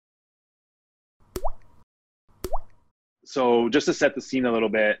So just to set the scene a little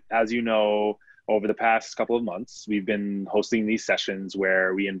bit, as you know, over the past couple of months, we've been hosting these sessions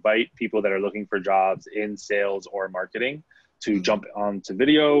where we invite people that are looking for jobs in sales or marketing to Hmm. jump onto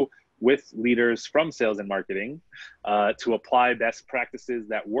video with leaders from sales and marketing to apply best practices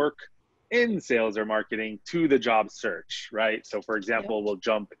that work in sales or marketing to the job search, right? So, for Yep. example, we'll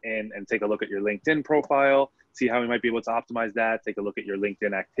jump in and take a look at your LinkedIn profile, see how we might be able to optimize that, take a look at your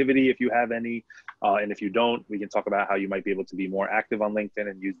LinkedIn activity if you have any, and if you don't, we can talk about how you might be able to be more active on LinkedIn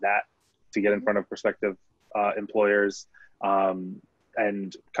and use that to get in front of prospective employers,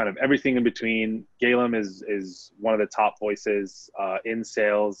 and kind of everything in between. Galem is one of the top voices in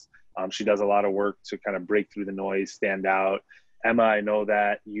sales. She does a lot of work to kind of break through the noise, stand out. Emma, I know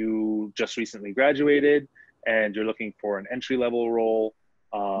that you just recently graduated and you're looking for an entry level role,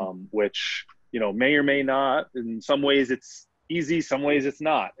 which may or may not. In some ways, it's easy, some ways it's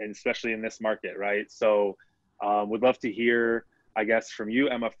not, and especially in this market, right? So, would love to hear, I guess, from you,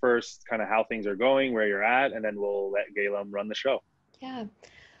 Emma, first, kind of how things are going, where you're at, and then we'll let Galem run the show. Yeah.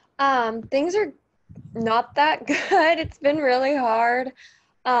 Things are not that good. It's been really hard.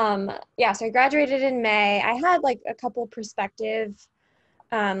 Yeah, so I graduated in May. I had like a couple prospective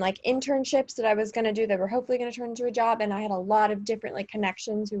like internships that I was going to do that were hopefully going to turn into a job. And I had a lot of different like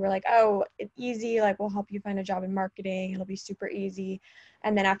connections who were like, oh, it's easy. Like, we'll help you find a job in marketing. It'll be super easy.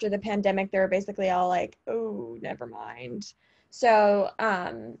 And then after the pandemic, they were basically all like, oh, never mind. So,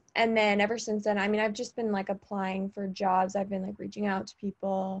 and then ever since then, I mean, I've just been like applying for jobs. I've been like reaching out to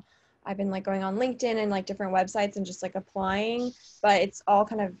people. I've been like going on LinkedIn and like different websites and just like applying, but it's all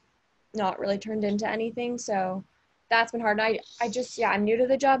kind of not really turned into anything. So that's been hard. And I just, yeah, I'm new to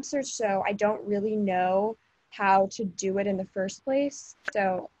the job search, so I don't really know how to do it in the first place.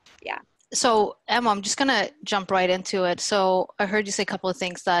 So yeah. So, Emma, I'm just going to jump right into it. So, I heard you say a couple of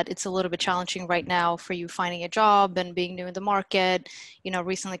things that it's a little bit challenging right now for you finding a job and being new in the market,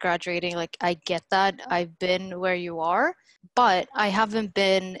 recently graduating. Like, I get that. I've been where you are, but I haven't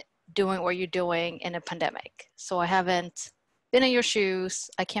been doing what you're doing in a pandemic. So, I haven't been in your shoes.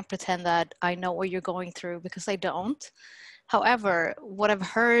 I can't pretend that I know what you're going through because I don't. However, what I've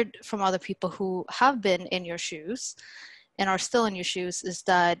heard from other people who have been in your shoes and are still in your shoes is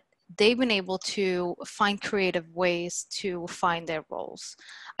that they've been able to find creative ways to find their roles.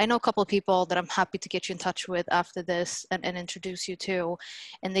 I know a couple of people that I'm happy to get you in touch with after this and introduce you to,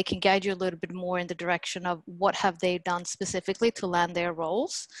 and they can guide you a little bit more in the direction of what have they done specifically to land their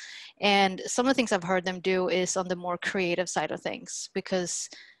roles. And some of the things I've heard them do is on the more creative side of things, because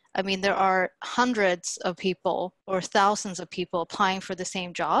I mean, there are hundreds of people or thousands of people applying for the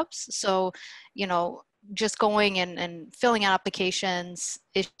same jobs. So, just going and filling out applications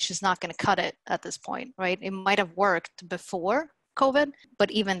is just not going to cut it at this point, right? It might have worked before COVID,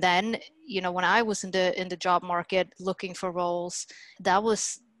 but even then, when I was in the job market looking for roles, that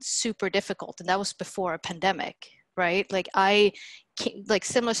was super difficult, and that was before a pandemic, right? Like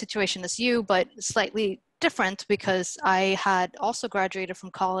similar situation as you, but slightly different because I had also graduated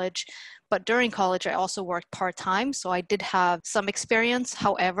from college, but during college I also worked part-time, so I did have some experience.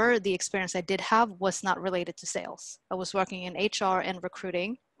 However, the experience I did have was not related to sales. I was working in HR and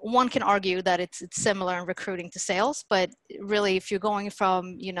recruiting. One can argue that it's similar in recruiting to sales, but really if you're going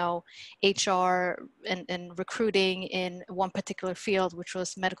from HR and recruiting in one particular field, which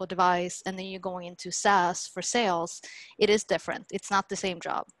was medical device, and then you're going into SaaS for sales, it is different. It's not the same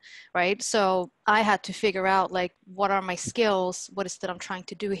job, right? So I had to figure out like, what are my skills? What is that I'm trying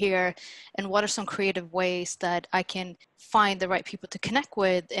to do here? And what are some creative ways that I can find the right people to connect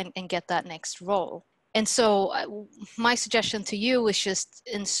with and get that next role? And so my suggestion to you is just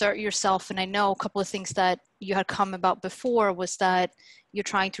insert yourself. And I know a couple of things that you had come about before was that you're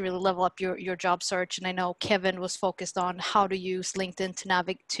trying to really level up your job search. And I know Kevin was focused on how to use LinkedIn to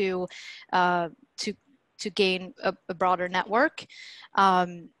navigate to gain a broader network,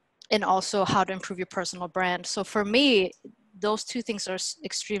 and also how to improve your personal brand. So for me, those two things are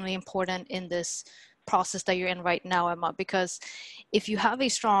extremely important in this process that you're in right now, Emma, because if you have a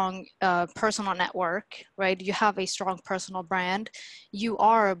strong personal network, right, you have a strong personal brand, you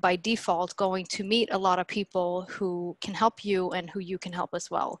are by default going to meet a lot of people who can help you and who you can help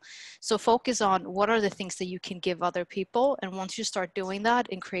as well. So focus on what are the things that you can give other people. And once you start doing that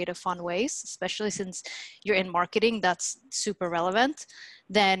in creative, fun ways, especially since you're in marketing, that's super relevant,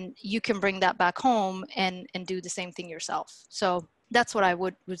 then you can bring that back home and do the same thing yourself. So that's what I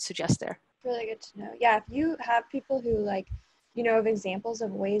would suggest there. Really good to know. Yeah, if you have people who like, have examples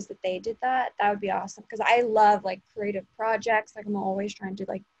of ways that they did that, that would be awesome. Because I love like creative projects. Like I'm always trying to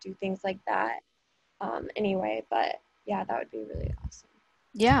like do things like that. Anyway, but yeah, that would be really awesome.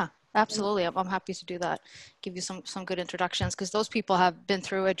 Yeah. Absolutely. I'm happy to do that. Give you some good introductions because those people have been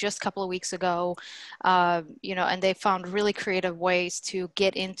through it just a couple of weeks ago, and they found really creative ways to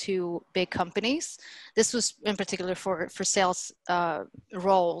get into big companies. This was in particular for sales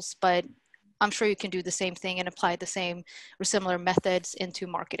roles, but I'm sure you can do the same thing and apply the same or similar methods into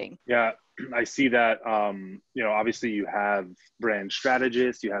marketing. Yeah, I see that. Obviously you have brand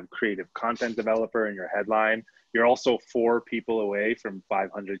strategist, you have creative content developer in your headline. You're also 4 people away from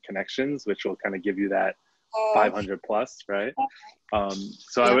 500 connections, which will kind of give you that 500 plus, right?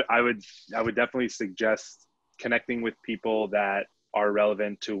 So Yeah. I would definitely suggest connecting with people that are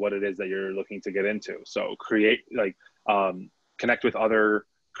relevant to what it is that you're looking to get into. So connect with other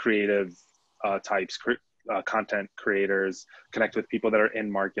creative types, content creators, connect with people that are in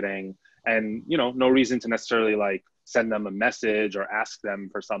marketing, and no reason to necessarily like send them a message or ask them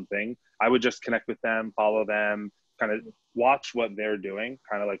for something. I would just connect with them, follow them, kind of watch what they're doing,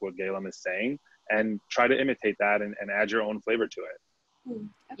 kind of like what Galem is saying, and try to imitate that and add your own flavor to it.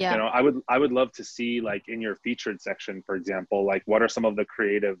 Yeah. I would love to see, like, in your featured section, for example, like what are some of the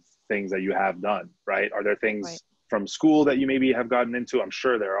creative things that you have done, right? Are there things from school that you maybe have gotten into? I'm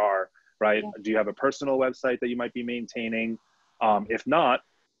sure there are, right? Yeah. Do you have a personal website that you might be maintaining? If not,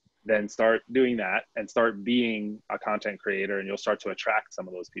 then start doing that and start being a content creator, and you'll start to attract some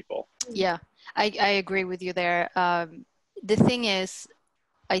of those people. Yeah, I agree with you there. The thing is,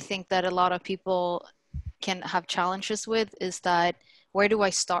 I think that a lot of people can have challenges with is that where do I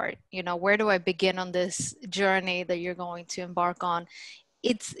start? Where do I begin on this journey that you're going to embark on?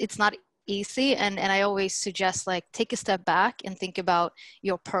 It's not easy. And I always suggest, like, take a step back and think about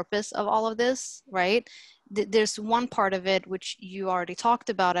your purpose of all of this, right? There's one part of it, which you already talked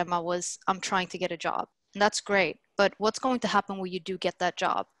about, Emma, was I'm trying to get a job. And that's great. But what's going to happen when you do get that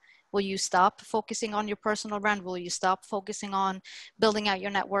job? Will you stop focusing on your personal brand? Will you stop focusing on building out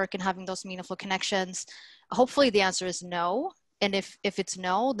your network and having those meaningful connections? Hopefully the answer is no. And if it's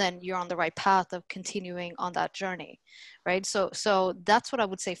no, then you're on the right path of continuing on that journey, right? So that's what I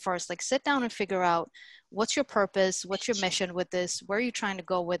would say first. Like, sit down and figure out what's your purpose, what's your mission with this, where are you trying to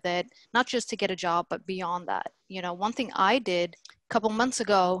go with it, not just to get a job, but beyond that. One thing I did a couple months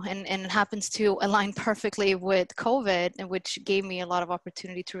ago, and it happens to align perfectly with COVID, and which gave me a lot of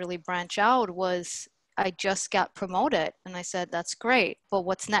opportunity to really branch out, was I just got promoted, and I said, that's great, but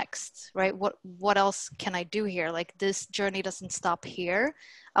what's next, right? What else can I do here? Like, this journey doesn't stop here.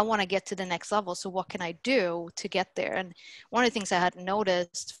 I want to get to the next level. So what can I do to get there? And one of the things I had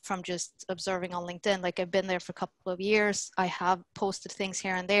noticed from just observing on LinkedIn, like, I've been there for a couple of years. I have posted things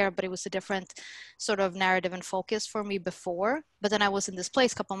here and there, but it was a different sort of narrative and focus for me before. But then I was in this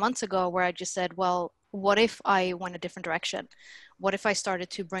place a couple months ago where I just said, well, what if I went a different direction? What if I started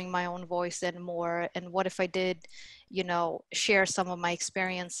to bring my own voice in more? And what if I did, share some of my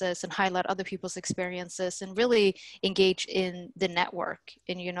experiences and highlight other people's experiences and really engage in the network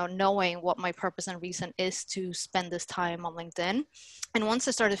and, knowing what my purpose and reason is to spend this time on LinkedIn. And once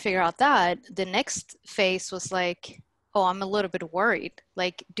I started to figure out that, the next phase was like, oh, I'm a little bit worried.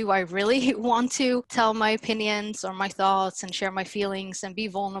 Like, do I really want to tell my opinions or my thoughts and share my feelings and be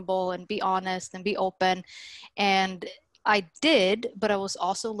vulnerable and be honest and be open? And I did, but I was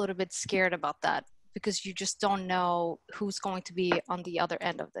also a little bit scared about that because you just don't know who's going to be on the other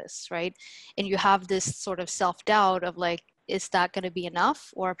end of this, right? And you have this sort of self-doubt of like, is that going to be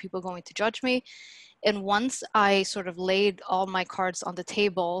enough, or are people going to judge me? And once I sort of laid all my cards on the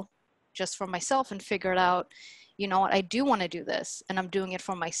table just for myself and figured out, you know what, I do want to do this, and I'm doing it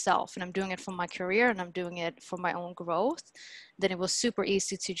for myself, and I'm doing it for my career, and I'm doing it for my own growth, then it was super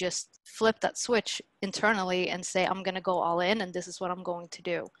easy to just flip that switch internally and say, I'm going to go all in, and this is what I'm going to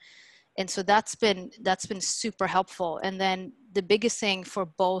do. And so that's been super helpful. And then the biggest thing for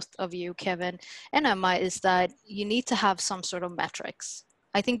both of you, Kevin and Emma, is that you need to have some sort of metrics.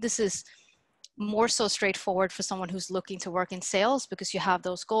 I think this is more so straightforward for someone who's looking to work in sales, because you have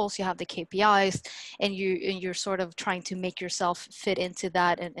those goals, you have the KPIs, and you're sort of trying to make yourself fit into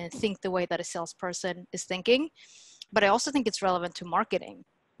that and think the way that a salesperson is thinking. But I also think it's relevant to marketing,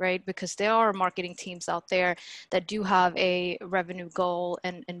 right? Because there are marketing teams out there that do have a revenue goal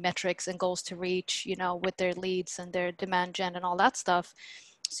and metrics and goals to reach, with their leads and their demand gen and all that stuff.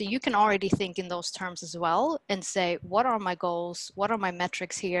 So you can already think in those terms as well and say, what are my goals? What are my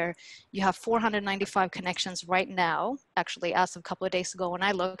metrics here? You have 495 connections right now. Actually, as of a couple of days ago when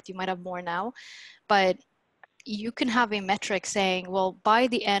I looked, you might have more now. But you can have a metric saying, well, by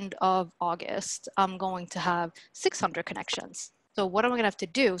the end of August, I'm going to have 600 connections. So what am I going to have to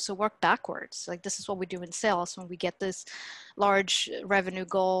do? So work backwards. Like, this is what we do in sales when we get this large revenue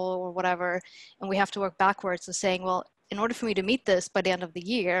goal or whatever, and we have to work backwards. So saying, well, in order for me to meet this by the end of the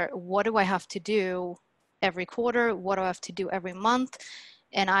year, what do I have to do every quarter? What do I have to do every month?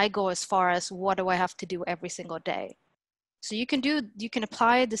 And I go as far as what do I have to do every single day? So you can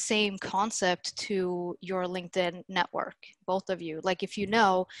apply the same concept to your LinkedIn network, both of you. Like if you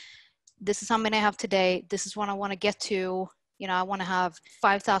know, this is how many I have today, this is what I want to get to, I want to have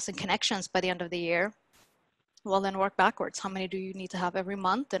 5,000 connections by the end of the year. Well, then work backwards. How many do you need to have every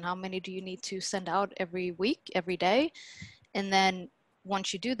month? And how many do you need to send out every week, every day? And then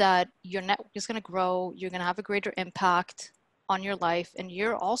once you do that, your network is going to grow. You're going to have a greater impact on your life. And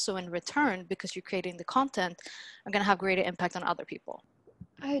you're also in return, because you're creating the content, are going to have greater impact on other people.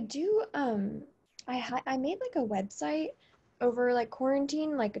 I do, I made like a website over like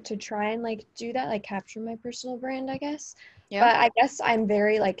quarantine, like to try and like do that, like capture my personal brand, I guess. Yeah. But I guess I'm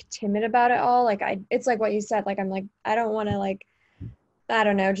very like timid about it all. Like it's like what you said, like I'm like, I don't want to like, I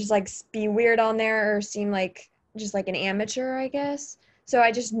don't know, just like be weird on there or seem like just like an amateur, I guess. So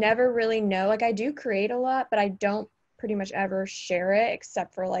I just never really know. Like I do create a lot, but I don't pretty much ever share it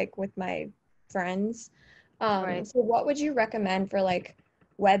except for like with my friends. Right. So what would you recommend for like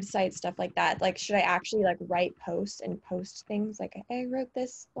website stuff like that? Like should I actually like write posts and post things like, hey, I wrote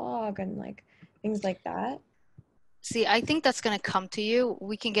this blog and like things like that? See, I think that's going to come to you.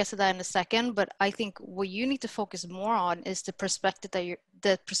 We can get to that in a second, but I think what you need to focus more on is the perspective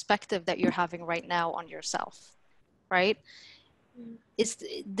that you're having right now on yourself, right?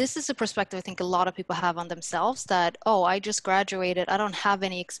 This is a perspective I think a lot of people have on themselves, that, oh, I just graduated, I don't have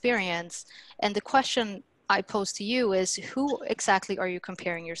any experience. And the question I pose to you is, who exactly are you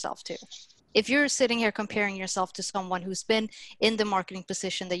comparing yourself to? If you're sitting here comparing yourself to someone who's been in the marketing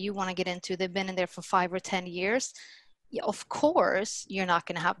position that you want to get into, they've been in there for 5 or 10 years, yeah, of course, you're not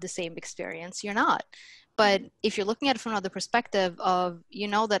going to have the same experience. You're not. But if you're looking at it from another perspective of,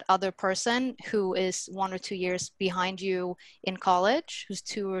 that other person who is 1 or 2 years behind you in college, who's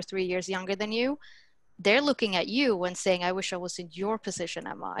 2 or 3 years younger than you, they're looking at you and saying, I wish I was in your position,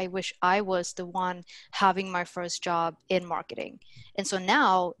 Emma. I wish I was the one having my first job in marketing. And so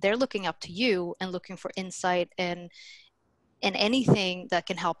now they're looking up to you and looking for insight and anything that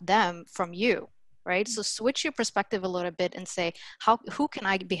can help them from you, right? So switch your perspective a little bit and say, who can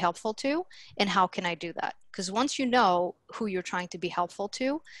I be helpful to, and how can I do that? Because once you know who you're trying to be helpful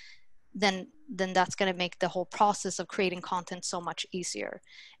to, then that's going to make the whole process of creating content so much easier.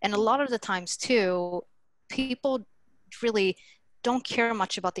 And a lot of the times too, people really don't care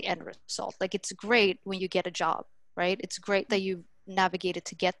much about the end result. Like, it's great when you get a job, right? It's great that you navigated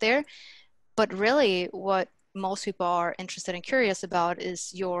to get there, but really what most people are interested and curious about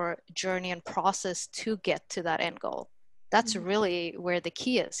is your journey and process to get to that end goal. That's really where the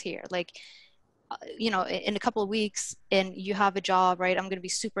key is here. Like, in a couple of weeks and you have a job, right? I'm going to be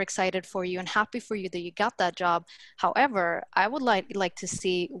super excited for you and happy for you that you got that job. However, I would like to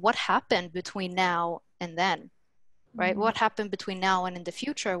see what happened between now and then, right? What happened between now and in the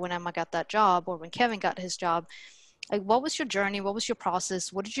future when Emma got that job, or when Kevin got his job. Like, what was your journey? What was your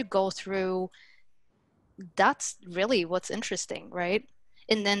process? What did you go through? That's really what's interesting, right?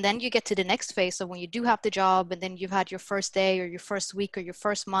 And then you get to the next phase. So when you do have the job, and then you've had your first day or your first week or your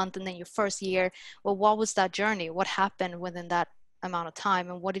first month and then your first year, well, what was that journey? What happened within that amount of time?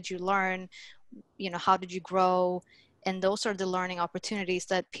 And what did you learn? How did you grow? And those are the learning opportunities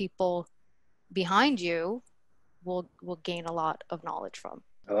that people behind you will gain a lot of knowledge from.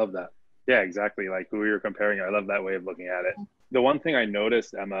 I love that. Yeah, exactly. Like who you're comparing. I love that way of looking at it. The one thing I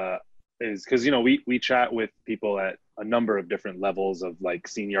noticed, Emma, is because, we chat with people at a number of different levels of like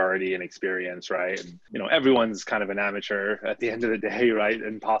seniority and experience, right? And, everyone's kind of an amateur at the end of the day, right?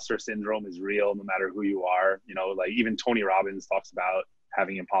 Imposter syndrome is real no matter who you are. Like even Tony Robbins talks about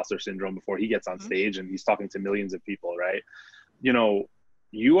having imposter syndrome before he gets on stage, and he's talking to millions of people, right?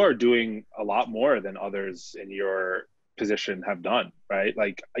 You are doing a lot more than others in your position have done, right?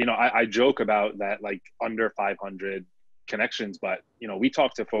 Like, I joke about that, like under 500 connections, but we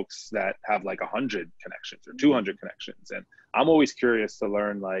talk to folks that have like 100 connections or 200 connections, and I'm always curious to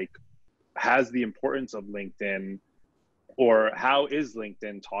learn, like, has the importance of LinkedIn, or how is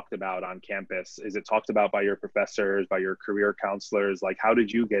LinkedIn talked about on campus? Is it talked about by your professors, by your career counselors? Like, how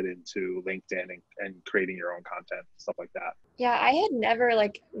did you get into LinkedIn and creating your own content, stuff like that? Yeah, I had never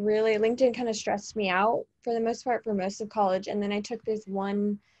like really, LinkedIn kind of stressed me out for the most part for most of college. And then I took this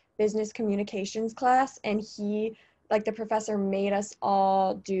one business communications class, and the professor made us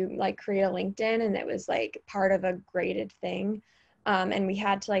all create a LinkedIn, and it was like part of a graded thing. And we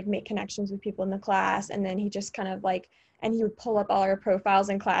had to like make connections with people in the class. And then he just kind of like and he would pull up all our profiles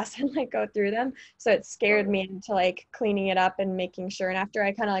in class and like go through them. So it scared me into like cleaning it up and making sure. And after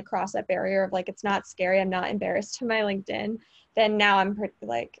I kind of like crossed that barrier of like, it's not scary, I'm not embarrassed to my LinkedIn, then now I'm pretty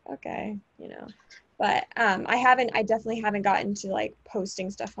like, okay, you know. But I definitely haven't gotten to like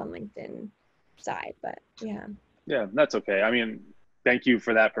posting stuff on LinkedIn side, but yeah. Yeah, that's okay. I mean, thank you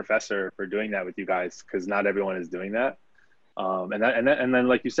for that professor for doing that with you guys, because not everyone is doing that. And then,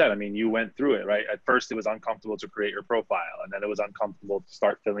 like you said, I mean, you went through it, right? At first, it was uncomfortable to create your profile, and then it was uncomfortable to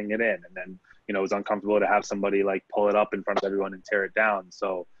start filling it in, and then, you know, it was uncomfortable to have somebody like pull it up in front of everyone and tear it down.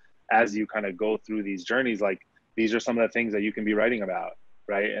 So, as you kind of go through these journeys, like these are some of the things that you can be writing about,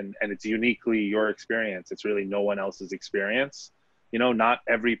 right? And it's uniquely your experience. It's really no one else's experience. You know, not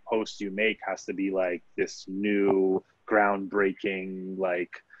every post you make has to be like this new groundbreaking,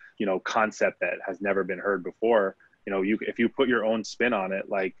 like, you know, concept that has never been heard before. You know, if you put your own spin on it,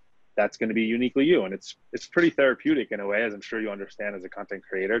 like that's going to be uniquely you. And it's pretty therapeutic in a way, as I'm sure you understand as a content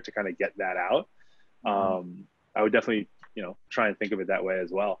creator, to kind of get that out. I would definitely, you know, try and think of it that way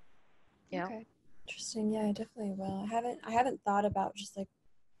as well. Yeah. Okay. Interesting. Yeah, I definitely will. I haven't thought about just like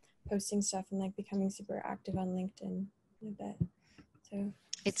posting stuff and like becoming super active on LinkedIn a bit. So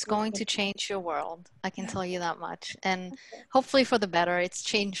It's going to change your world. I can tell you that much. And hopefully for the better. It's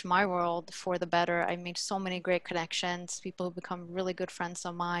changed my world for the better. I made so many great connections, people who become really good friends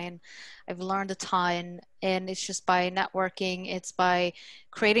of mine. I've learned a ton, and it's just by networking. It's by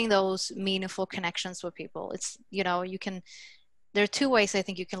creating those meaningful connections with people. It's, you know, there are two ways I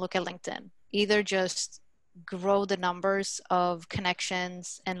think you can look at LinkedIn. Either just grow the numbers of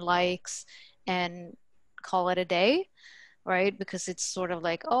connections and likes and call it a day, right? Because it's sort of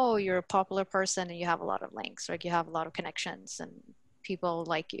like, oh, you're a popular person and you have a lot of links, like you have a lot of connections and people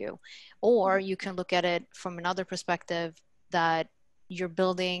like you. Or you can look at it from another perspective, that you're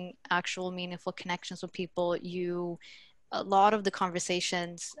building actual meaningful connections with people. A lot of the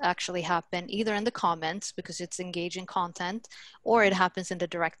conversations actually happen either in the comments because it's engaging content, or it happens in the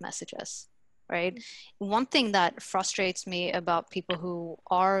direct messages, right? One thing that frustrates me about people who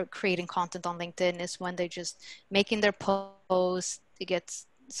are creating content on LinkedIn is when they're just making their posts, it gets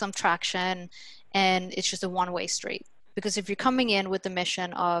some traction, and it's just a one-way street. Because if you're coming in with the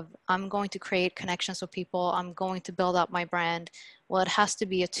mission of, I'm going to create connections with people, I'm going to build up my brand, well, it has to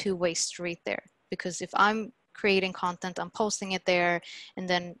be a two-way street there. Because if I'm creating content, I'm posting it there, and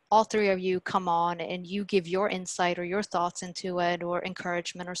then all three of you come on and you give your insight or your thoughts into it, or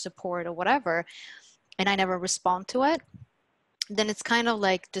encouragement or support or whatever, and I never respond to it, then it's kind of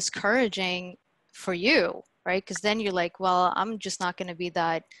like discouraging for you, right? Because then you're like, well, I'm just not going to be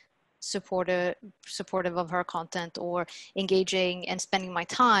that supportive of her content or engaging and spending my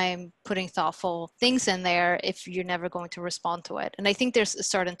time putting thoughtful things in there if you're never going to respond to it. And I think there's a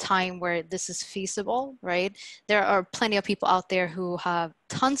certain time where this is feasible, right? There are plenty of people out there who have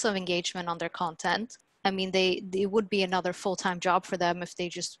tons of engagement on their content. I mean, they would be another full-time job for them if they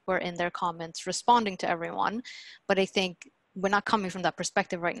just were in their comments responding to everyone. But I think we're not coming from that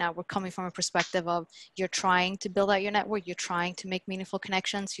perspective right now. We're coming from a perspective of, you're trying to build out your network, you're trying to make meaningful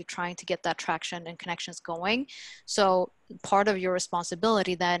connections, you're trying to get that traction and connections going. So part of your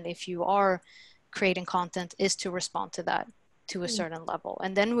responsibility then, if you are creating content, is to respond to that to a certain level.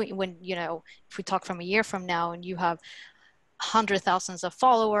 And then when, you know, if we talk from a year from now and you have hundreds of thousands of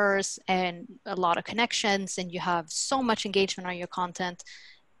followers and a lot of connections and you have so much engagement on your content,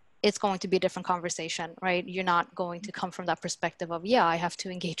 it's going to be a different conversation, right? You're not going to come from that perspective of, yeah, I have to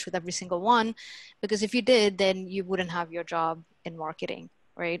engage with every single one, because if you did, then you wouldn't have your job in marketing,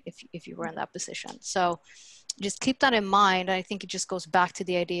 right? If you were in that position. So just keep that in mind. I think it just goes back to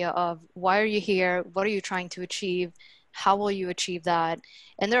the idea of, why are you here? What are you trying to achieve? How will you achieve that?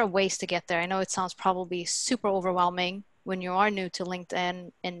 And there are ways to get there. I know it sounds probably super overwhelming when you are new to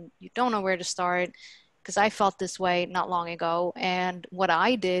LinkedIn and you don't know where to start, because I felt this way not long ago. And what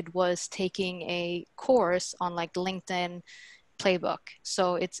I did was taking a course on like LinkedIn playbook.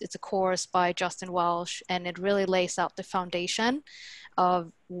 So it's a course by Justin Welsh, and it really lays out the foundation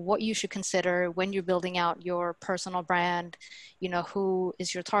of what you should consider when you're building out your personal brand. You know, who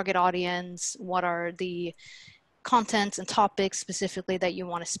is your target audience? What are the contents and topics specifically that you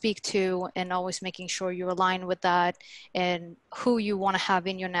want to speak to, and always making sure you align with that, and who you want to have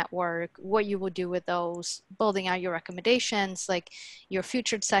in your network, what you will do with those, building out your recommendations, like your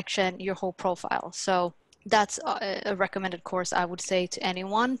featured section, your whole profile. So that's a recommended course I would say to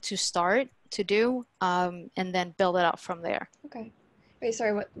anyone to start to do, and then build it out from there. Okay. Wait,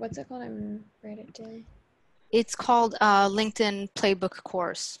 sorry, what's it called? I'm gonna write it down. It's called LinkedIn Playbook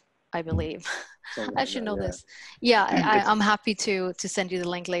course, I believe. I should know this. Yeah, I'm happy to send you the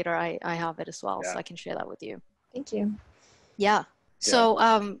link later. I have it as well, so I can share that with you. Thank you. Yeah. Yeah.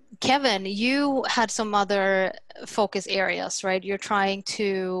 So, Kevin, you had some other focus areas, right? You're trying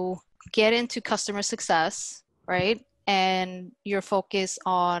to get into customer success, right? And you're focused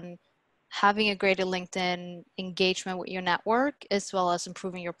on having a greater LinkedIn engagement with your network, as well as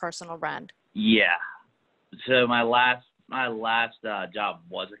improving your personal brand. Yeah. So my last job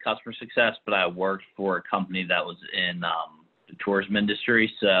was a customer success, but I worked for a company that was in the tourism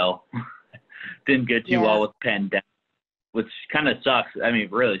industry, so didn't get too well with the pandemic, which kind of sucks. I mean,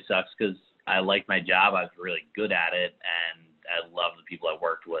 it really sucks because I liked my job. I was really good at it, and I love the people I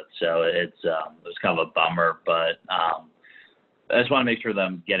worked with. So it was kind of a bummer, but I just want to make sure that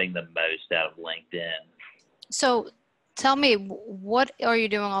I'm getting the most out of LinkedIn. So tell me, what are you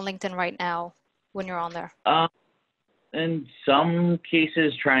doing on LinkedIn right now when you're on there? In some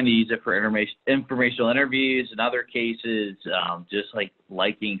cases, trying to use it for informational interviews. In other cases, just like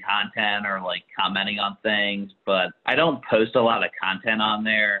liking content or like commenting on things. But I don't post a lot of content on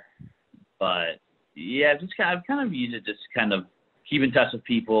there. But yeah, I've kind of used it just kind of keep in touch with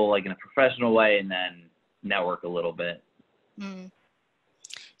people like in a professional way, and then network a little bit. Mm.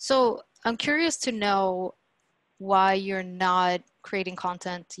 So I'm curious to know why you're not creating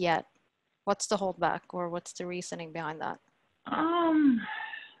content yet. What's the holdback, or what's the reasoning behind that? I'm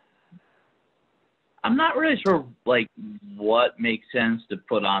not really sure like what makes sense to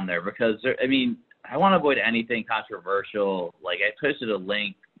put on there because I want to avoid anything controversial. Like I posted a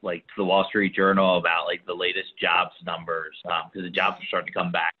link like to the Wall Street Journal about like the latest jobs numbers because the jobs are starting to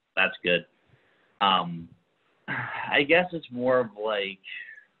come back. That's good. I guess it's more of like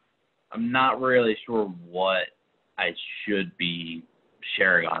I'm not really sure what I should be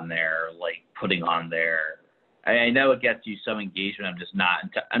sharing on there, like putting on there. I know it gets you some engagement. I'm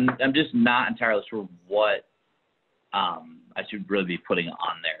just not entirely sure what I should really be putting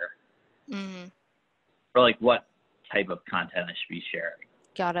on there, or like what type of content I should be sharing.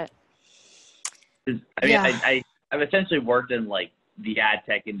 Got it. I've essentially worked in like the ad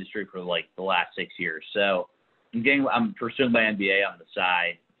tech industry for like the last 6 years, so I'm pursuing my MBA on the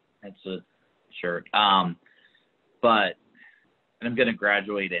side. That's a shirt. But I'm going to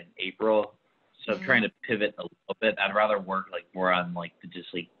graduate in April. So I'm trying to pivot a little bit. I'd rather work like more on like the just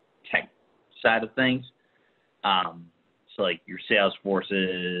like tech side of things. So like your sales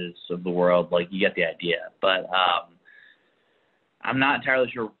forces of the world, like you get the idea. But I'm not entirely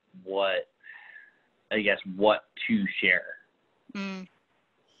sure what to share.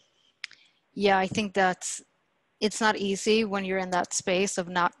 Yeah, I think it's not easy when you're in that space of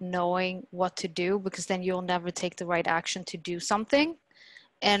not knowing what to do, because then you'll never take the right action to do something.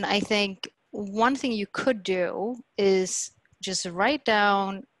 And I think one thing you could do is just write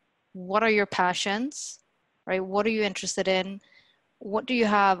down what are your passions, right? What are you interested in? What do you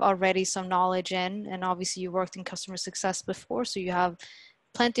have already some knowledge in? And obviously you worked in customer success before, so you have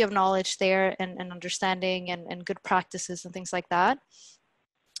plenty of knowledge there and understanding and good practices and things like that.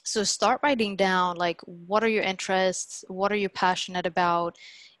 So start writing down like what are your interests, what are you passionate about.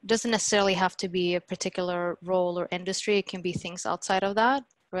 It doesn't necessarily have to be a particular role or industry. It can be things outside of that,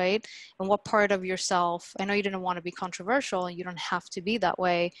 right? And what part of yourself, I know you didn't want to be controversial and you don't have to be that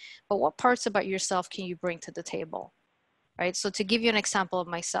way, but what parts about yourself can you bring to the table, right? So to give you an example of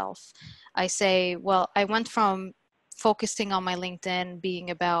myself, I say, well, I went from focusing on my LinkedIn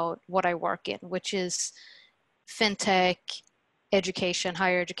being about what I work in, which is fintech, education,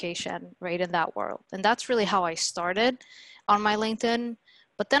 higher education, right, in that world. And that's really how I started on my LinkedIn.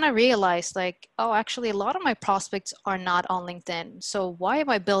 But then I realized like, oh, actually a lot of my prospects are not on LinkedIn. So why am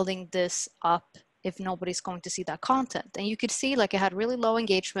I building this up if nobody's going to see that content? And you could see like I had really low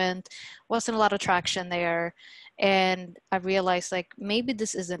engagement, wasn't a lot of traction there. And I realized like maybe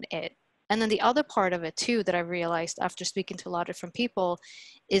this isn't it. And then the other part of it too that I realized after speaking to a lot of different people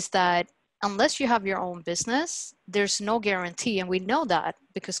is that unless you have your own business, there's no guarantee. And we know that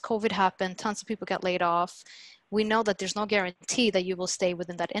because COVID happened, tons of people got laid off. We know that there's no guarantee that you will stay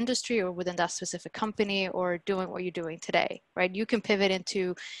within that industry or within that specific company or doing what you're doing today, right? You can pivot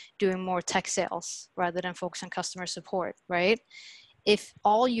into doing more tech sales rather than focus on customer support, right? If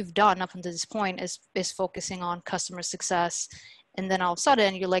all you've done up until this point is focusing on customer success, and then all of a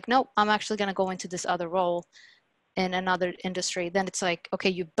sudden you're like, nope, I'm actually going to go into this other role in another industry, then it's like, okay,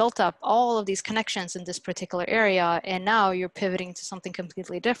 you built up all of these connections in this particular area and now you're pivoting to something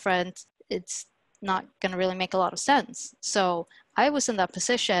completely different. It's not going to really make a lot of sense. So I was in that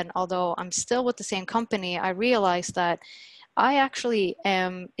position, although I'm still with the same company. I realized that I actually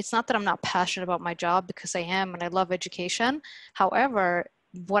am, it's not that I'm not passionate about my job, because I am and I love education. However,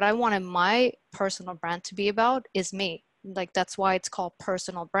 what I wanted my personal brand to be about is me. Like that's why it's called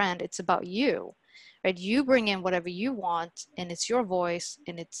personal brand. It's about you, right? You bring in whatever you want, and it's your voice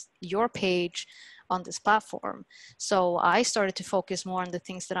and it's your page on this platform. So I started to focus more on the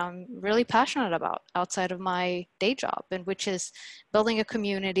things that I'm really passionate about outside of my day job, and which is building a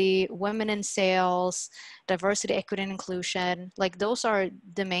community, women in sales, diversity, equity, and inclusion. Like those are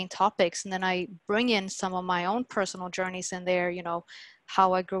the main topics. And then I bring in some of my own personal journeys in there, you know,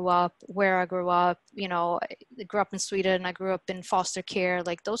 how I grew up, where I grew up, you know, I grew up in Sweden, I grew up in foster care.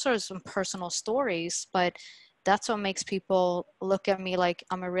 Like those are some personal stories, but that's what makes people look at me like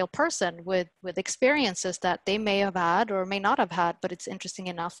I'm a real person with experiences that they may have had or may not have had, but it's interesting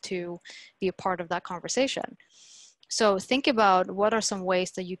enough to be a part of that conversation. So think about what are some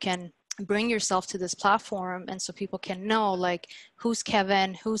ways that you can bring yourself to this platform, and so people can know like who's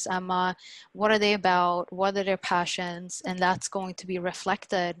Kevin, who's Emma, what are they about, what are their passions, and that's going to be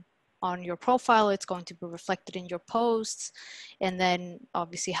reflected on your profile. It's going to be reflected in your posts, and then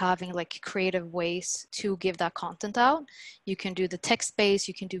obviously having like creative ways to give that content out. You can do the text based,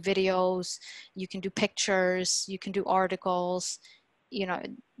 you can do videos, you can do pictures, you can do articles, you know,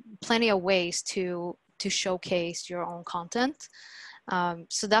 plenty of ways to showcase your own content.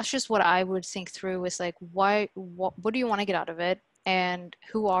 So that's just what I would think through is like, what do you want to get out of it? And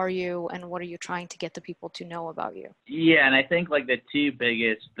who are you, and what are you trying to get the people to know about you? Yeah, and I think like the two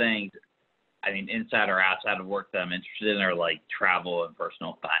biggest things, I mean, inside or outside of work that I'm interested in are like travel and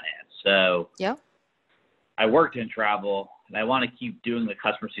personal finance. So yeah, I worked in travel and I want to keep doing the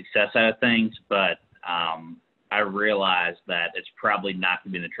customer success side of things, but I realized that it's probably not going to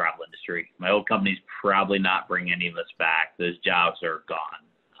be in the travel industry. My old company's probably not bringing any of us back. Those jobs are gone.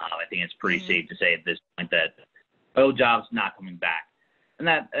 I think it's pretty safe to say at this point that old jobs not coming back, and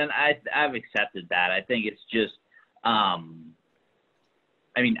I've accepted that. I think it's just, I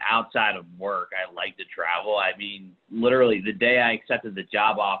mean, outside of work, I like to travel. I mean, literally the day I accepted the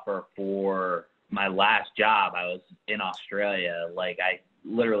job offer for my last job, I was in Australia. Like I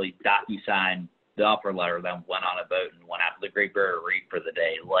literally DocuSigned the offer letter, then went on a boat and went out to the Great Barrier Reef for the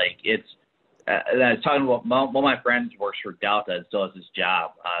day. Like it's, and I was talking about one of my friends works for Delta and still has this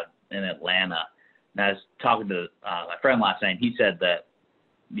job in Atlanta. And I was talking to my friend last night, and he said that,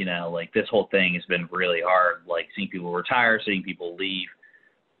 you know, like this whole thing has been really hard, like seeing people retire, seeing people leave.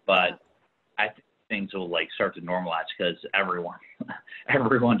 But I think things will like start to normalize because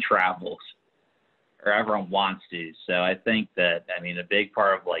everyone travels, or everyone wants to. So I think that, I mean, a big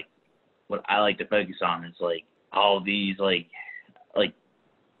part of like what I like to focus on is like all of these like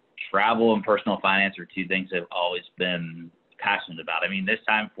travel and personal finance are two things I've always been passionate about. I mean, this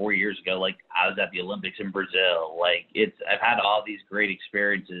time 4 years ago, like I was at the Olympics in Brazil. Like I've had all these great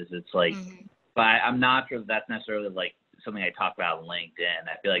experiences. It's like, but I'm not sure that's necessarily like something I talk about on LinkedIn.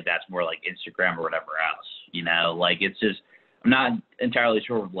 I feel like that's more like Instagram or whatever else, you know, like it's just, I'm not entirely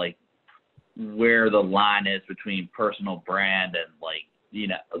sure of like where the line is between personal brand and like, you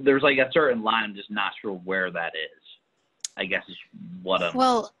know, there's like a certain line. I'm just not sure where that is, I guess is what I'm.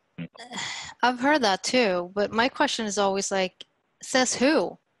 Well, I've heard that too, but my question is always like, says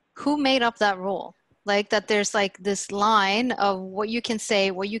who? Who made up that rule? Like that there's like this line of what you can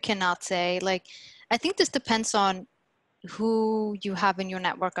say, what you cannot say. Like, I think this depends on who you have in your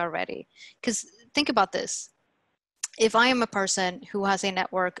network already. Because think about this. If I am a person who has a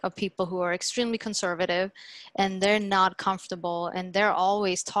network of people who are extremely conservative and they're not comfortable and they're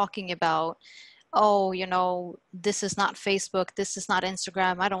always talking about, oh, you know, this is not Facebook, this is not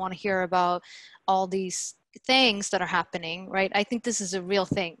Instagram, I don't want to hear about all these things that are happening, right? I think this is a real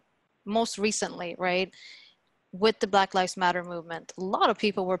thing. Most recently, right, with the Black Lives Matter movement, a lot of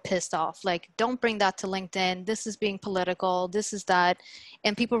people were pissed off, like, don't bring that to LinkedIn, this is being political, this is that,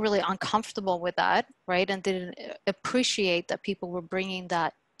 and people really uncomfortable with that, right, and didn't appreciate that people were bringing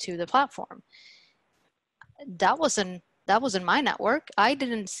that to the platform. That wasn't my network. I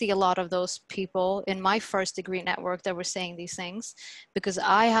didn't see a lot of those people in my first degree network that were saying these things, because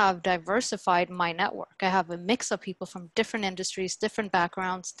I have diversified my network. I have a mix of people from different industries, different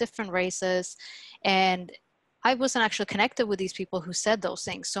backgrounds, different races, and I wasn't actually connected with these people who said those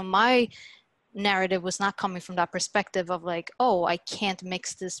things. So my narrative was not coming from that perspective of like, oh, I can't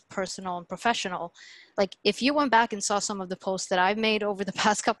mix this personal and professional. Like if you went back and saw some of the posts that I've made over the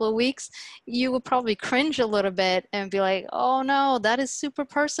past couple of weeks, you would probably cringe a little bit and be like, oh no, that is super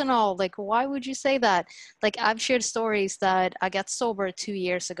personal. Like, why would you say that? Like I've shared stories that I got sober 2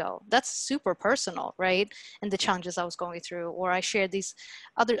 years ago. That's super personal, right? And the challenges I was going through, or I shared these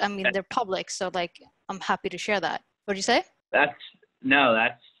other, I mean, they're public. So like, I'm happy to share that. What'd you say? That's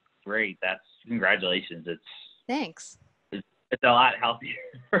great. That's congratulations. Thanks. It's a lot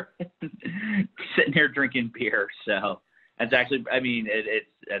healthier sitting here drinking beer. So that's actually, I mean,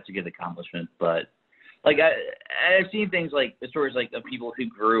 that's a good accomplishment. But like I've seen things like stories like of people who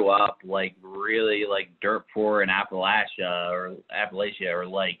grew up like really like dirt poor in Appalachia or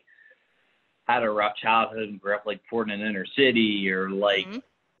like had a rough childhood and grew up like poor in an inner city or like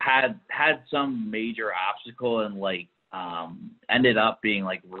had some major obstacle and like ended up being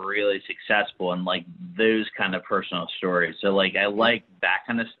like really successful and like those kind of personal stories. So like I like that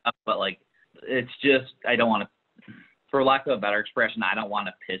kind of stuff, but like it's just I don't want to, for lack of a better expression, I don't want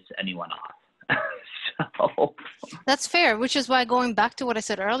to piss anyone off. So That's fair, which is why going back to what I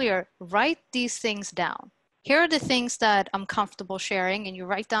said earlier, write these things down. Here are the things that I'm comfortable sharing, and you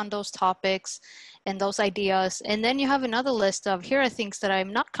write down those topics and those ideas, and then you have another list of here are things that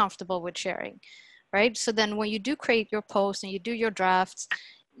I'm not comfortable with sharing, right? So then when you do create your post and you do your drafts,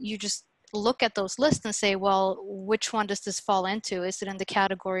 you just look at those lists and say, well, which one does this fall into? Is it in the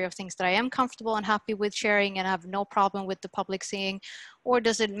category of things that I am comfortable and happy with sharing and have no problem with the public seeing? Or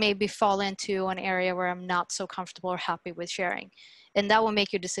does it maybe fall into an area where I'm not so comfortable or happy with sharing? And that will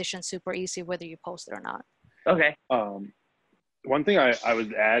make your decision super easy whether you post it or not. okay. One thing I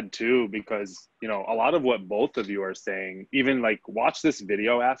would add too, because, you know, a lot of what both of you are saying, even like watch this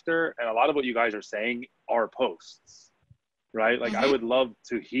video after, and a lot of what you guys are saying are posts. Right? Like I would love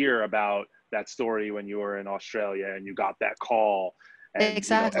to hear about that story when you were in Australia and you got that call and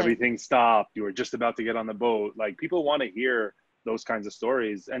Exactly. you know, everything stopped. You were just about to get on the boat. Like people want to hear those kinds of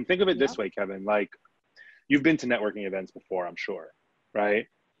stories. And think of it this way, Kevin, like you've been to networking events before, I'm sure, right?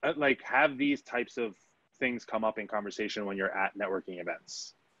 Like have these types of things come up in conversation when you're at networking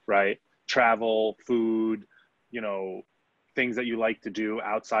events, right? Travel, food, you know, things that you like to do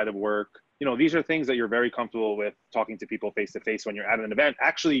outside of work. You know, these are things that you're very comfortable with talking to people face to face when you're at an event.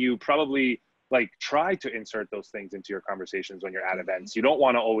 Actually, you probably like try to insert those things into your conversations when you're at events. You don't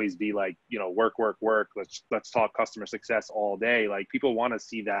want to always be like, you know, work, work, work. Let's talk customer success all day. Like people want to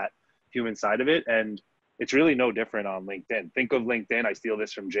see that human side of it. And it's really no different on LinkedIn. Think of LinkedIn. I steal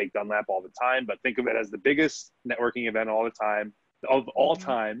this from Jake Dunlap all the time, but think of it as the biggest networking event all the time, of all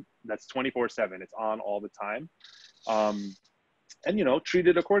time. That's 24/7. It's on all the time. And, you know, treat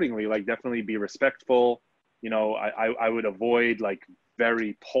it accordingly, like definitely be respectful. You know, I would avoid like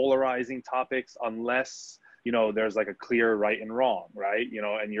very polarizing topics unless, you know, there's like a clear right and wrong, right? You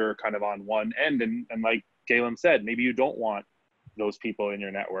know, and you're kind of on one end and like Galem said, maybe you don't want those people in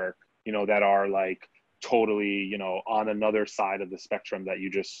your network, you know, that are like totally, you know, on another side of the spectrum that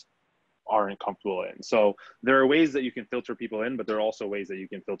you just aren't comfortable in. So there are ways that you can filter people in, but there are also ways that you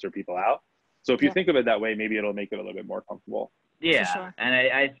can filter people out. So if you think of it that way, maybe it'll make it a little bit more comfortable. Yeah, sure. and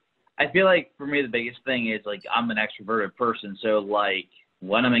I feel like for me the biggest thing is like I'm an extroverted person, so like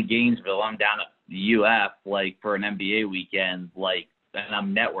when I'm in Gainesville, I'm down at the UF like for an MBA weekend, like, and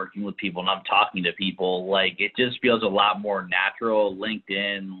I'm networking with people and I'm talking to people, like it just feels a lot more natural.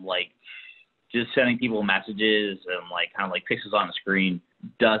 LinkedIn, like just sending people messages and like kind of like pixels on the screen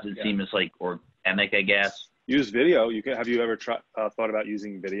doesn't seem as like organic, I guess. Use video. You can. Have you ever thought about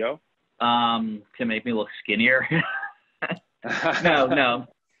using video? To make me look skinnier. No.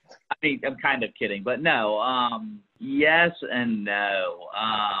 I mean, I'm kind of kidding, but no. Yes and no.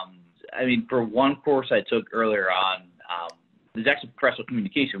 I mean, for one course I took earlier on, it was actually professional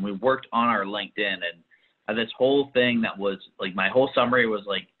communication. We worked on our LinkedIn, and this whole thing that was like my whole summary was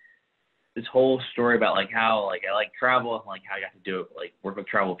like this whole story about like how like I like travel and like how I got to do it, like work with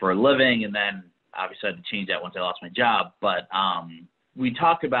travel for a living, and then obviously I had to change that once I lost my job, but we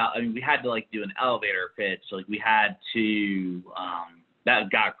talked about, I mean, we had to like do an elevator pitch. So like we had to, that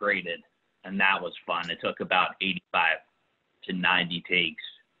got graded and that was fun. It took about 85 to 90 takes.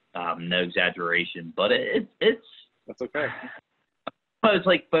 No exaggeration, but that's okay. It's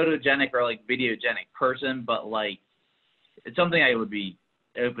like photogenic or like videogenic person, but like it's something I would be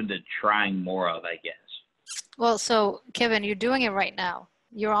open to trying more of, I guess. Well, so Kevin, you're doing it right now.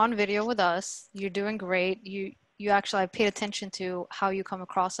 You're on video with us. You're doing great. You actually, I paid attention to how you come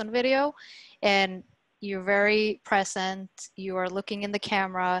across on video, and you're very present. You are looking in the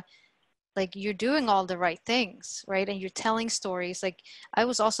camera, like you're doing all the right things, right? And you're telling stories. Like I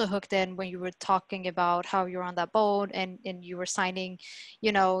was also hooked in when you were talking about how you're on that boat and you were signing,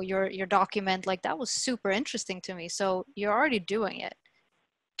 you know, your document. Like that was super interesting to me. So you're already doing it.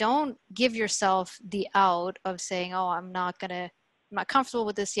 Don't give yourself the out of saying, oh, I'm not comfortable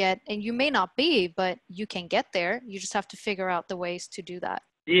with this yet. And you may not be, but you can get there. You just have to figure out the ways to do that.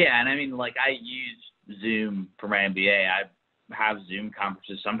 Yeah. And I mean, like I use Zoom for my MBA. I have Zoom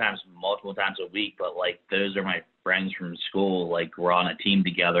conferences sometimes multiple times a week, but like those are my friends from school. Like we're on a team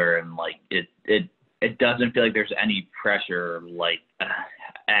together and like it doesn't feel like there's any pressure, like,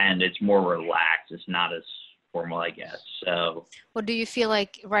 and it's more relaxed. It's not as formal, I guess. So. Well, do you feel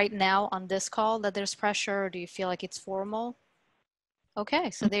like right now on this call that there's pressure, or do you feel like it's formal?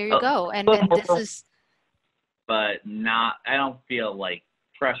 Okay, so there you go. And this is. But not, I don't feel like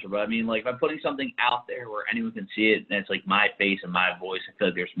pressure, but I mean, like if I'm putting something out there where anyone can see it and it's like my face and my voice, I feel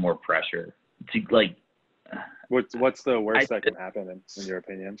like there's more pressure to like. What's the worst that can happen in your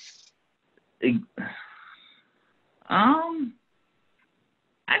opinion?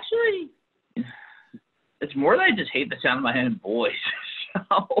 Actually, it's more that I just hate the sound of my own voice.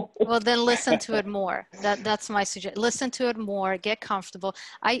 So. Well, then listen to it more. That's my suggestion. Listen to it more. Get comfortable.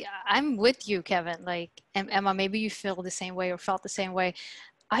 I'm with you, Kevin. Like, Emma, maybe you feel the same way or felt the same way.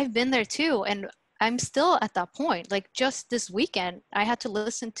 I've been there too, and I'm still at that point. Like just this weekend, I had to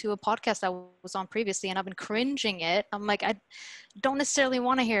listen to a podcast I was on previously, and I've been cringing it. I'm like, I don't necessarily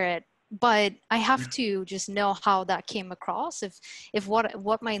want to hear it, but I have to just know how that came across. If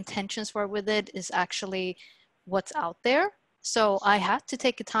what my intentions were with it is actually what's out there. So I had to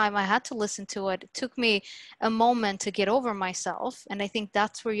take the time. I had to listen to it. It took me a moment to get over myself, and I think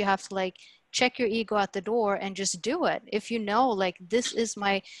that's where you have to like check your ego at the door and just do it. If you know, like, this is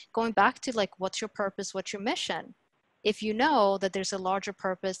my, going back to like, what's your purpose? What's your mission? If you know that there's a larger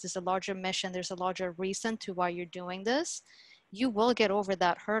purpose, there's a larger mission, there's a larger reason to why you're doing this, you will get over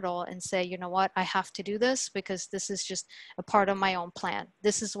that hurdle and say, you know what, I have to do this because this is just a part of my own plan.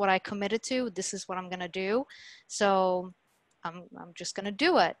 This is what I committed to. This is what I'm going to do. So I'm just going to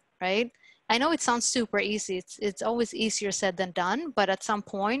do it. Right. I know it sounds super easy. It's always easier said than done, but at some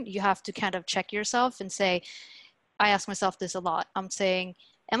point you have to kind of check yourself and say, I ask myself this a lot. I'm saying,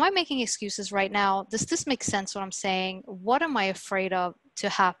 am I making excuses right now? Does this make sense what I'm saying? What am I afraid of to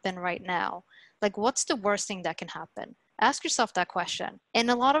happen right now? Like, what's the worst thing that can happen? Ask yourself that question.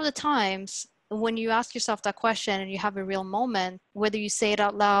 And a lot of the times when you ask yourself that question and you have a real moment, whether you say it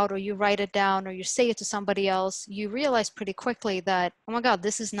out loud or you write it down or you say it to somebody else, you realize pretty quickly that, oh my God,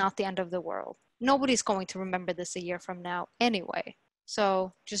 this is not the end of the world. Nobody's going to remember this a year from now anyway.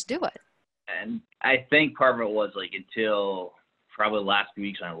 So just do it. And I think part of it was like until probably the last few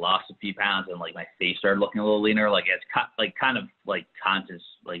weeks when I lost a few pounds and like my face started looking a little leaner, like it's like kind of like conscious,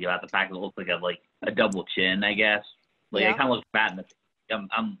 like about the fact that it looked like I have like a double chin, I guess. Like I kind of look fat in the face.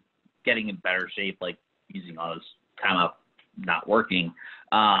 I'm getting in better shape, like using all this time off not working.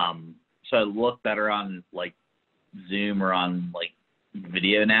 So I look better on like Zoom or on like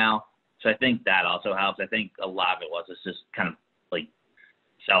video now. So I think that also helps. I think a lot of it was it's just kind of like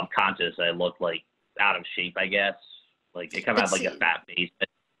self-conscious. I looked like out of shape, I guess. Like it kind of had like a fat face.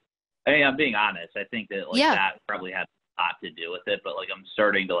 I mean, I'm being honest. I think that like that probably had a lot to do with it, but like I'm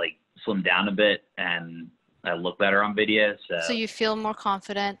starting to like slim down a bit and I look better on video. So you feel more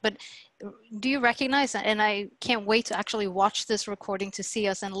confident, but do you recognize that? And I can't wait to actually watch this recording to see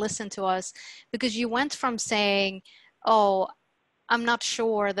us and listen to us, because you went from saying, oh, I'm not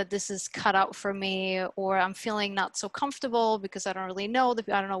sure that this is cut out for me, or I'm feeling not so comfortable because I don't really know,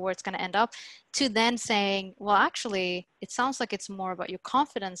 I don't know where it's going to end up, to then saying, well, actually, it sounds like it's more about your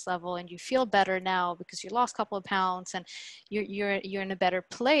confidence level and you feel better now because you lost a couple of pounds and you're in a better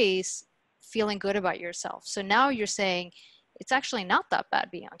place, feeling good about yourself. So now you're saying it's actually not that bad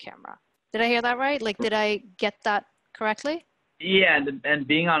being on camera. Did I hear that right? Like, did I get that correctly? Yeah. And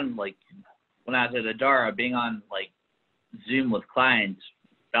being on, like, when I was at Adara, being on like Zoom with clients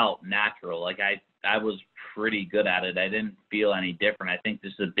felt natural. Like I was pretty good at it. I didn't feel any different. I think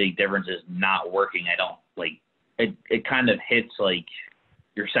this is a big difference is not working. I don't like it kind of hits like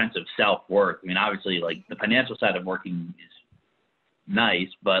your sense of self-worth. I mean, obviously like the financial side of working is nice,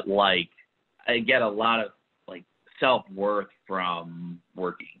 but like I get a lot of like self-worth from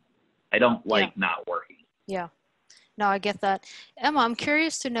working. I don't like not working. Yeah. No, I get that. Emma, I'm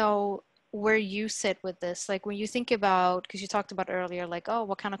curious to know where you sit with this. Like when you think about, because you talked about earlier, like, oh,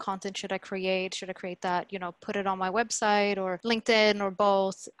 what kind of content should I create? Should I create that, put it on my website or LinkedIn or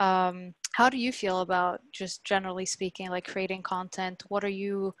both? How do you feel about, just generally speaking, like creating content? What are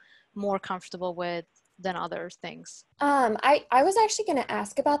you more comfortable with than other things? I was actually going to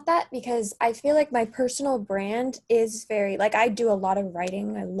ask about that because I feel like my personal brand is very, like, I do a lot of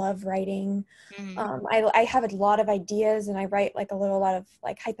writing. I love writing. Mm-hmm. I have a lot of ideas and I write like a lot of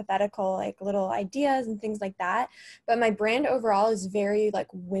like hypothetical, like little ideas and things like that. But my brand overall is very like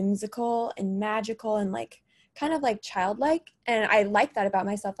whimsical and magical and like kind of like childlike. And I like that about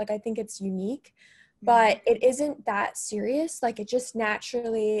myself. Like, I think it's unique. But it isn't that serious. Like, it just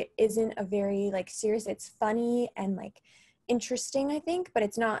naturally isn't a very like serious. It's funny and like interesting, I think, but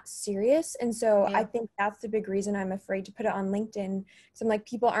it's not serious. And so I think that's the big reason I'm afraid to put it on LinkedIn. So I'm like,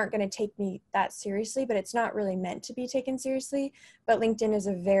 people aren't going to take me that seriously, but it's not really meant to be taken seriously. But LinkedIn is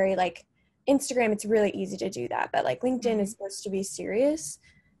a very like Instagram, it's really easy to do that, but like LinkedIn is supposed to be serious.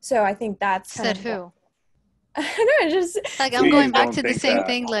 So I think that's kind Said of who? I don't know, just Like, I'm Please going back don't to the think same that.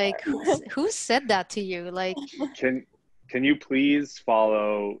 thing. Like, who said that to you? Like, Can you please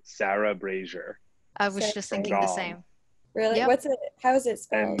follow Sarah Brazier I was Sarah just from thinking the Galem? same. really. Yep. What's it? How is it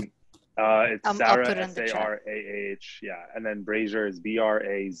spelled? And it's I'll Sarah, put it in the chat. Sarah, yeah, and then Brazier is Brazier.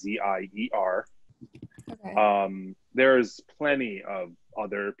 Okay. There's plenty of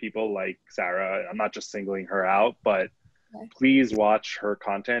other people like Sarah. I'm not just singling her out, but Okay. please watch her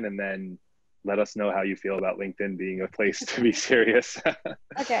content and then let us know how you feel about LinkedIn being a place to be serious.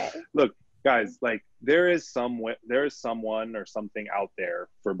 Okay. Look, guys, like there is someone or something out there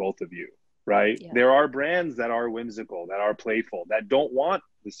for both of you, right? Yeah. There are brands that are whimsical, that are playful, that don't want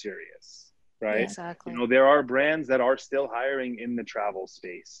the serious, right? Exactly. You know, there are brands that are still hiring in the travel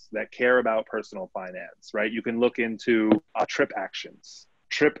space that care about personal finance, right? You can look into Trip Actions.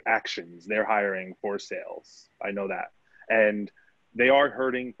 They're hiring for sales. I know that. And they are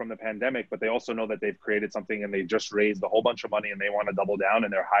hurting from the pandemic, but they also know that they've created something and they just raised a whole bunch of money and they want to double down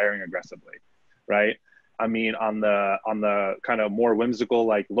and they're hiring aggressively, right? I mean, on the kind of more whimsical,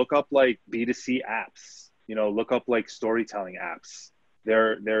 like look up like B2C apps, you know, look up like storytelling apps.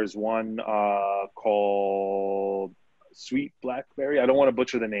 There's one called Sweet Blackberry. I don't want to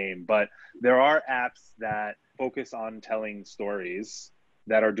butcher the name, but there are apps that focus on telling stories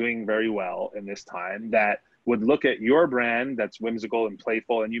that are doing very well in this time that would look at your brand that's whimsical and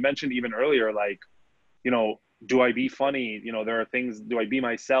playful. And you mentioned even earlier, like, you know, do I be funny? You know, there are things, do I be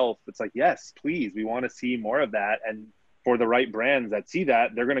myself? It's like, yes, please, we want to see more of that. And for the right brands that see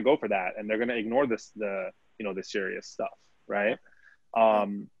that, they're going to go for that. And they're going to ignore the serious stuff. Right.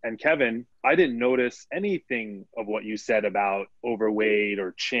 And Kevin, I didn't notice anything of what you said about overweight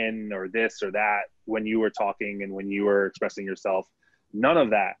or chin or this or that when you were talking and when you were expressing yourself. None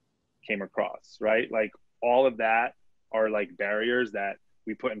of that came across, right? Like all of that are like barriers that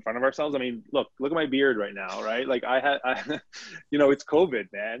we put in front of ourselves. I mean, look at my beard right now, right? Like you know, it's COVID,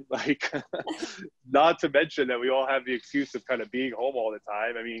 man. Like, not to mention that we all have the excuse of kind of being home all the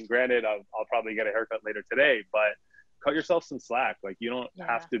time. I mean, granted, I'll probably get a haircut later today, but cut yourself some slack. Like, you don't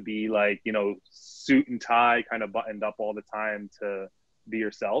have to be like, you know, suit and tie, kind of buttoned up all the time to be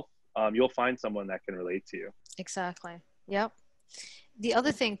yourself. You'll find someone that can relate to you. Exactly. Yep. The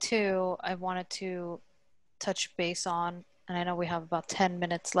other thing too, I wanted to touch base on, and I know we have about 10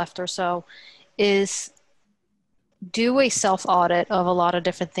 minutes left or so, is do a self-audit of a lot of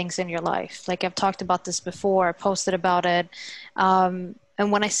different things in your life. Like I've talked about this before, I posted about it. And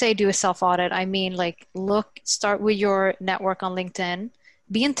when I say do a self-audit, I mean like start with your network on LinkedIn,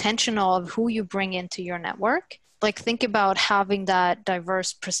 be intentional of who you bring into your network. Like think about having that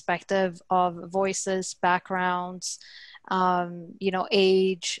diverse perspective of voices, backgrounds, you know,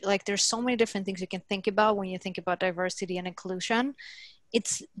 age. Like there's so many different things you can think about when you think about diversity and inclusion.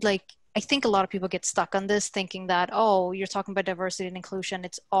 It's like, I think a lot of people get stuck on this thinking that, oh, you're talking about diversity and inclusion,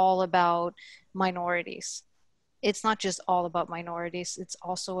 it's all about minorities. It's not just all about minorities. It's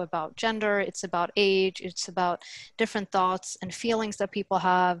also about gender. It's about age. It's about different thoughts and feelings that people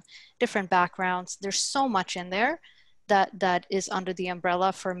have, different backgrounds. There's so much in there that is under the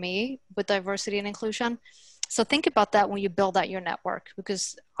umbrella for me with diversity and inclusion. So think about that when you build out your network,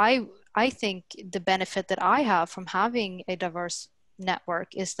 because I think the benefit that I have from having a diverse network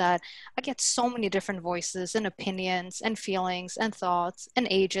is that I get so many different voices and opinions and feelings and thoughts and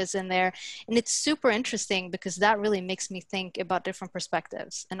ages in there. And it's super interesting because that really makes me think about different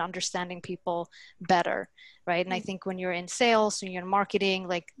perspectives and understanding people better, right? And I think when you're in sales, when you're in marketing,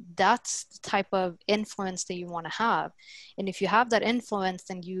 like that's the type of influence that you want to have. And if you have that influence,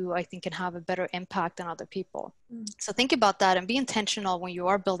 then you, I think, can have a better impact on other people. So think about that and be intentional when you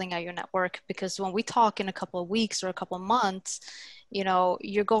are building out your network, because when we talk in a couple of weeks or a couple of months, you know,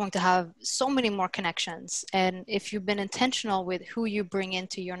 you're going to have so many more connections. And if you've been intentional with who you bring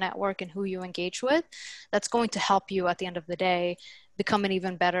into your network and who you engage with, that's going to help you at the end of the day become an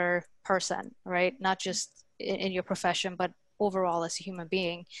even better person, right? Not just in your profession, but overall as a human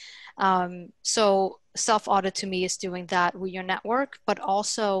being. So self-audit to me is doing that with your network, but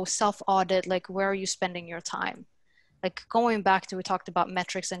also self-audit, like where are you spending your time? Like going back to, we talked about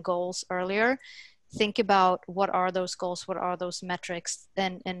metrics and goals earlier. Think about what are those goals, what are those metrics,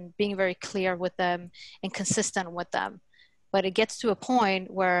 and being very clear with them and consistent with them. But it gets to a point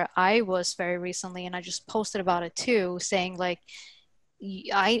where I was very recently, and I just posted about it too, saying like,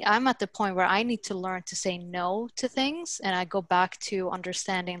 I'm at the point where I need to learn to say no to things. And I go back to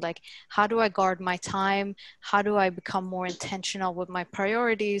understanding like, how do I guard my time? How do I become more intentional with my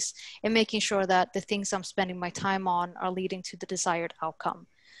priorities and making sure that the things I'm spending my time on are leading to the desired outcome?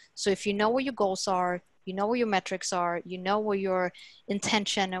 So if you know what your goals are, you know what your metrics are, you know what your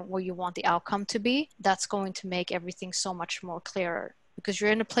intention and what you want the outcome to be, that's going to make everything so much more clearer, because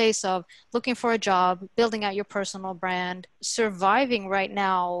you're in a place of looking for a job, building out your personal brand, surviving right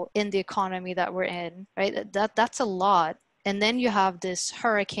now in the economy that we're in, right? That's a lot. And then you have this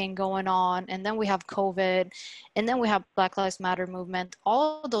hurricane going on, and then we have COVID, and then we have Black Lives Matter movement,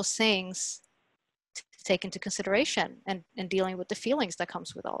 all of those things to take into consideration, and dealing with the feelings that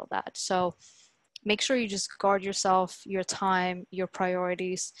comes with all of that. So make sure you just guard yourself, your time, your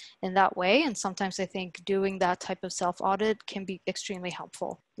priorities in that way. And sometimes I think doing that type of self-audit can be extremely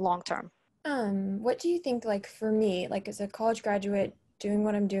helpful long term. What do you think, like for me, like as a college graduate, doing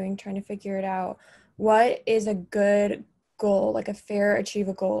what I'm doing, trying to figure it out, what is a good goal, like a fair,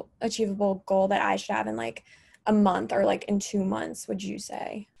 achievable goal that I should have in like a month or like in 2 months, would you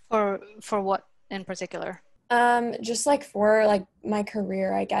say? For what in particular? Just like for like my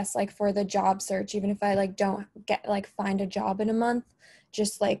career, I guess, like for the job search, even if I like don't get like find a job in a month,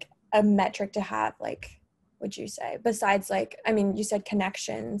 just like a metric to have, like, would you say, besides like, I mean, you said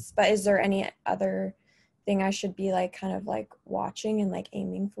connections, but is there any other thing I should be like kind of like watching and like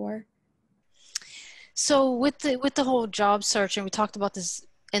aiming for? So with the whole job search, and we talked about this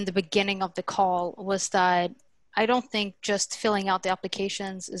in the beginning of the call, was that I don't think just filling out the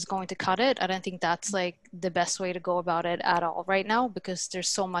applications is going to cut it. I don't think that's like the best way to go about it at all right now, because there's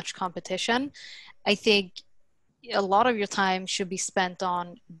so much competition. I think a lot of your time should be spent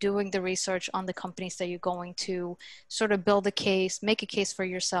on doing the research on the companies that you're going to, sort of build a case, make a case for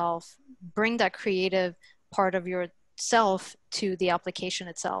yourself, bring that creative part of yourself to the application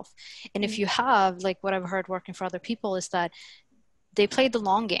itself. And if you have, like what I've heard working for other people, is that they play the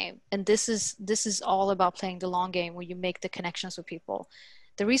long game. And this is all about playing the long game, where you make the connections with people.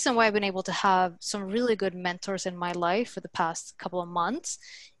 The reason why I've been able to have some really good mentors in my life for the past couple of months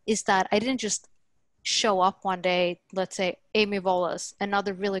is that I didn't just show up one day. Let's say Amy Volas,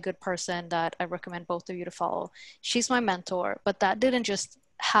 another really good person that I recommend both of you to follow. She's my mentor, but that didn't just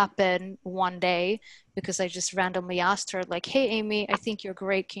happen one day because I just randomly asked her, like, hey Amy, I think you're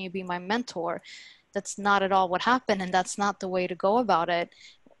great, can you be my mentor? That's not at all what happened, and that's not the way to go about it.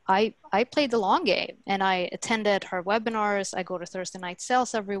 I played the long game, and I attended her webinars. I go to Thursday night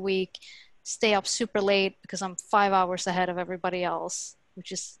sales every week, stay up super late because I'm 5 hours ahead of everybody else,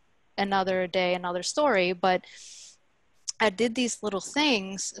 which is another day, another story. But I did these little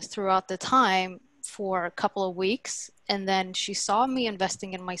things throughout the time for a couple of weeks, and then she saw me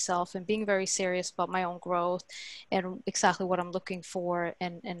investing in myself and being very serious about my own growth and exactly what I'm looking for.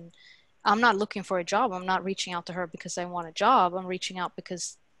 And I'm not looking for a job. I'm not reaching out to her because I want a job. I'm reaching out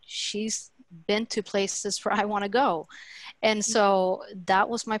because she's been to places where I want to go. And so that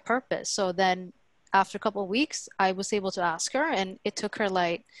was my purpose. So then after a couple of weeks, I was able to ask her, and it took her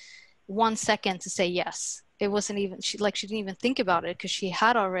like 1 second to say yes. It wasn't even, she didn't even think about it, because she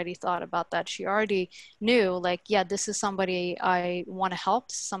had already thought about that. She already knew, like, yeah, this is somebody I want to help.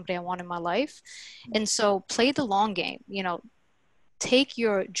 This is somebody I want in my life. And so play the long game, take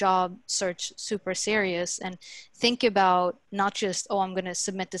your job search super serious, and think about not just, oh, I'm going to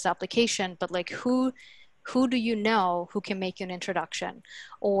submit this application, but like who do you know who can make you an introduction?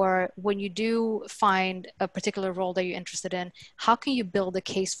 Or when you do find a particular role that you're interested in, how can you build a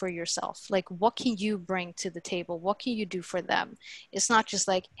case for yourself? Like, what can you bring to the table? What can you do for them? It's not just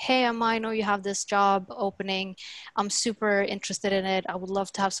like, hey, Emma, I know you have this job opening. I'm super interested in it. I would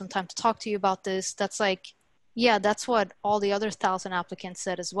love to have some time to talk to you about this. That's like, yeah, that's what all the other 1,000 applicants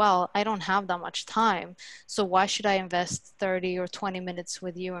said as well. I don't have that much time. So why should I invest 30 or 20 minutes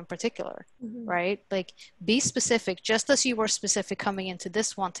with you in particular, right? Like, be specific, just as you were specific coming into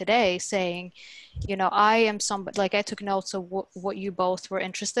this one today, saying, I am somebody, like I took notes of what you both were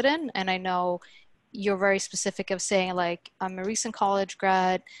interested in. And I know you're very specific of saying, like, I'm a recent college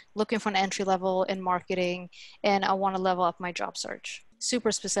grad looking for an entry level in marketing, and I want to level up my job search.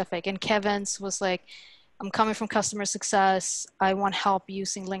 Super specific. And Kevin's was like, I'm coming from customer success. I want help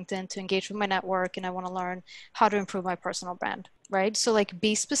using LinkedIn to engage with my network, and I want to learn how to improve my personal brand, right? So like,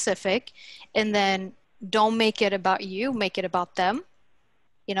 be specific, and then don't make it about you, make it about them,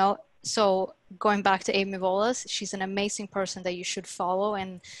 So going back to Amy Volas, she's an amazing person that you should follow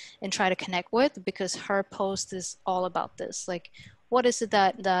and try to connect with, because her post is all about this. Like, what is it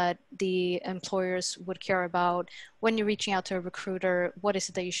that the employers would care about when you're reaching out to a recruiter? What is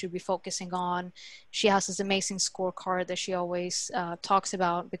it that you should be focusing on? She has this amazing scorecard that she always talks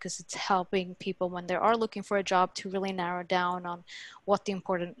about, because it's helping people when they are looking for a job to really narrow down on what the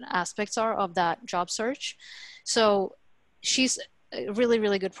important aspects are of that job search. So she's a really,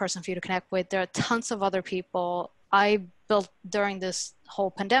 really good person for you to connect with. There are tons of other people. I built during this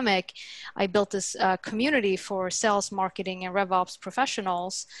whole pandemic. I built this community for sales, marketing, and RevOps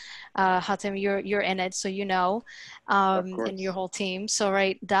professionals. Hatem, you're in it, so you know, and your whole team. So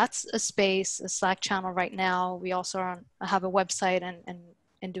right, that's a space, a Slack channel right now. We also have a website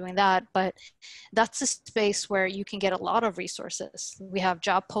and doing that, but that's a space where you can get a lot of resources. We have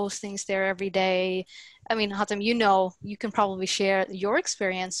job postings there every day. I mean, Hatem, you know, you can probably share your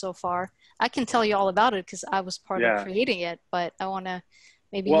experience so far. I can tell you all about it because I was part of creating it, but I want to,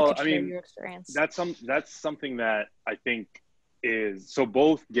 maybe you could share your experience. That's something that I think is, so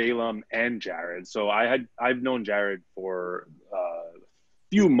both Galem and Jared. So I've known Jared for a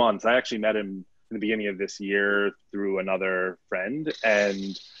few months. I actually met him in the beginning of this year through another friend, and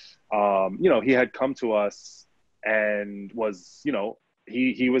you know, he had come to us and was, you know,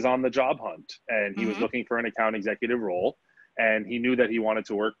 he was on the job hunt, and he was looking for an account executive role, and he knew that he wanted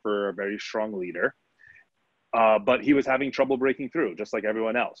to work for a very strong leader, but he was having trouble breaking through, just like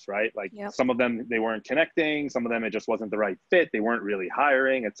everyone else, right? Like some of them, they weren't connecting, some of them it just wasn't the right fit, they weren't really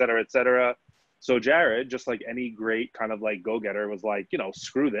hiring, et cetera, et cetera. So Jared, just like any great kind of like go-getter, was like, you know,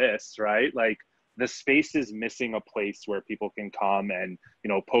 screw this, right? Like, the space is missing a place where people can come and, you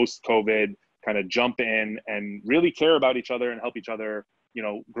know, post-COVID kind of jump in and really care about each other and help each other, you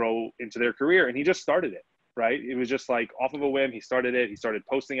know, grow into their career. And he just started it, right? It was just like off of a whim. He started it. He started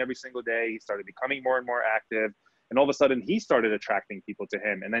posting every single day. He started becoming more and more active. And all of a sudden he started attracting people to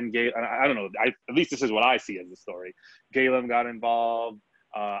him. And then I don't know, at least this is what I see as the story. Galem got involved.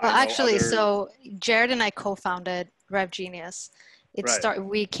 Well, actually, so Jared and I co-founded Rev Genius.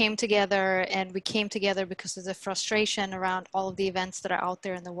 We came together, and we came together because of the frustration around all of the events that are out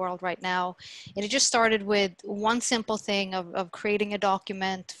there in the world right now. And it just started with one simple thing of creating a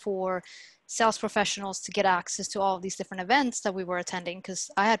document for sales professionals to get access to all of these different events that we were attending.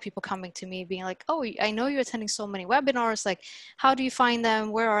 Because I had people coming to me being like, oh, I know you're attending so many webinars. Like, how do you find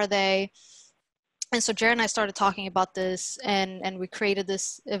them? Where are they? And so Jared and I started talking about this, and we created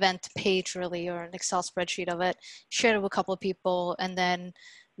this event page, really, or an Excel spreadsheet of it, shared it with a couple of people, and then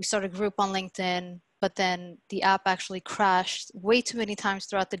we started a group on LinkedIn. But then the app actually crashed way too many times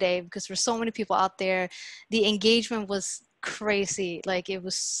throughout the day because there were so many people out there. The engagement was crazy. Like, it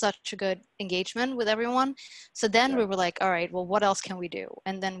was such a good engagement with everyone. So then we were like, all right, well, what else can we do?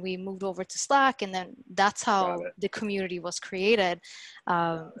 And then we moved over to Slack, and then that's how the community was created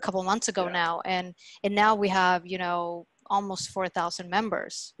a couple of months ago now. And now we have, you know, almost 4,000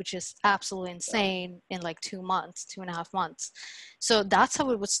 members, which is absolutely insane in like 2 months, 2.5 months. So that's how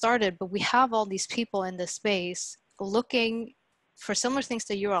it was started. But we have all these people in this space looking for similar things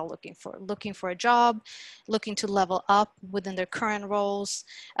that you're all looking for a job, looking to level up within their current roles,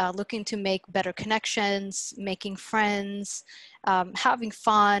 looking to make better connections, making friends, having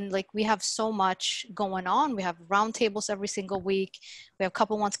fun. Like, we have so much going on. We have roundtables every single week. We have a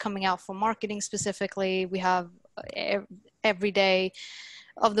couple ones coming out for marketing specifically. We have every day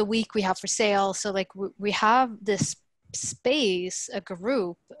of the week we have for sales. So like, we have this space, a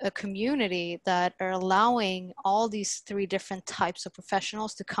group, a community that are allowing all these 3 different types of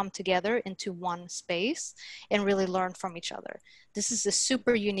professionals to come together into one space and really learn from each other. This is a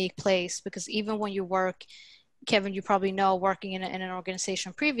super unique place because even when you work, Kevin, you probably know, working in an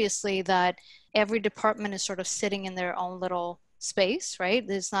organization previously, that every department is sort of sitting in their own little space, right?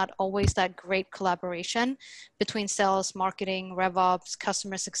 There's not always that great collaboration between sales, marketing, RevOps,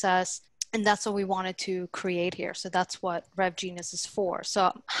 customer success. And that's what we wanted to create here. So that's what Rev Genius is for. So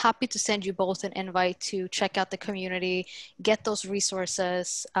I'm happy to send you both an invite to check out the community, get those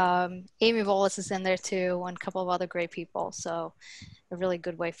resources. Amy Volas is in there too, and a couple of other great people. So a really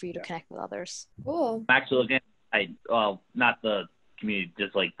good way for you to connect with others. Cool. I'm actually looking not the community,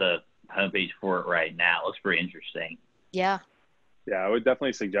 just like the homepage for it right now. It looks pretty interesting. Yeah. Yeah, I would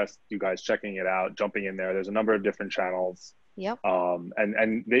definitely suggest you guys checking it out, jumping in there. There's a number of different channels. Yep.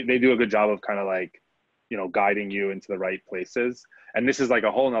 And they do a good job of kind of like, you know, guiding you into the right places. And this is like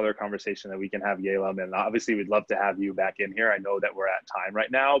a whole nother conversation that we can have, Galem. And obviously we'd love to have you back in here. I know that we're at time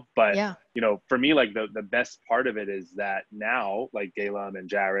right now, but you know, for me, like the best part of it is that now, like, Galem and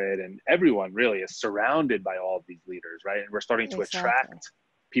Jared and everyone really is surrounded by all of these leaders, right? And we're starting to attract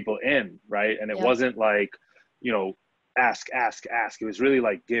people in, right? And it wasn't like, you know, ask. It was really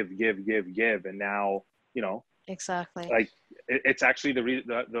like give. And now, you know, like it's actually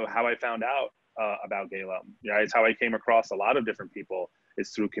the how I found out about Galem. Yeah, it's how I came across a lot of different people,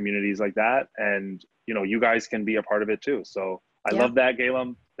 is through communities like that. And, you know, you guys can be a part of it too. So I love that,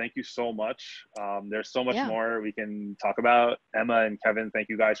 Galem. Thank you so much. There's so much more we can talk about. Emma and Kevin, thank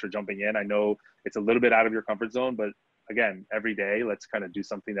you guys for jumping in. I know it's a little bit out of your comfort zone, but again, every day, let's kind of do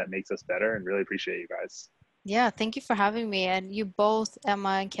something that makes us better, and really appreciate you guys. Yeah, thank you for having me. And you both, Emma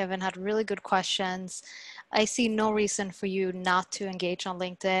and Kevin, had really good questions. I see no reason for you not to engage on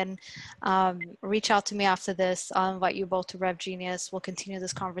LinkedIn. Reach out to me after this. I'll invite you both to Rev Genius. We'll continue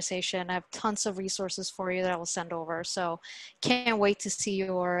this conversation. I have tons of resources for you that I will send over. So can't wait to see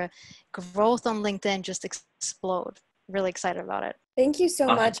your growth on LinkedIn just explode. Really excited about it. Thank you so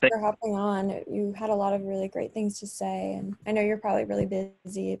Awesome. much for hopping on. You had a lot of really great things to say, and I know you're probably really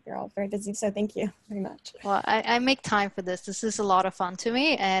busy. You're all very busy, so thank you very much. Well, I make time for this. This is a lot of fun to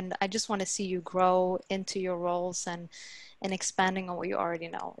me, and I just want to see you grow into your roles and expanding on what you already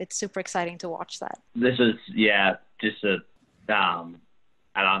know. It's super exciting to watch that. This is, yeah, just a, add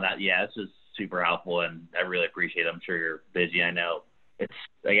on that, yeah, this is super helpful, and I really appreciate it. I'm sure you're busy. I know it's,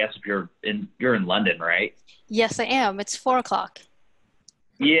 I guess if you're in London, right? Yes, I am. It's 4:00.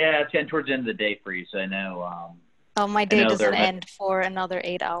 Yeah, it's getting towards the end of the day for you, so I know. Oh, my day doesn't end for another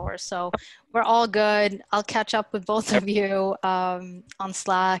 8 hours, so we're all good. I'll catch up with both of you on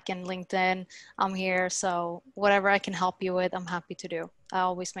Slack and LinkedIn. I'm here, so whatever I can help you with, I'm happy to do. I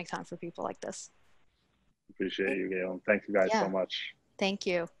always make time for people like this. Appreciate you, Galem. Thank you guys so much. Thank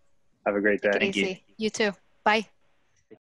you. Have a great day. Take it easy. You too. Bye.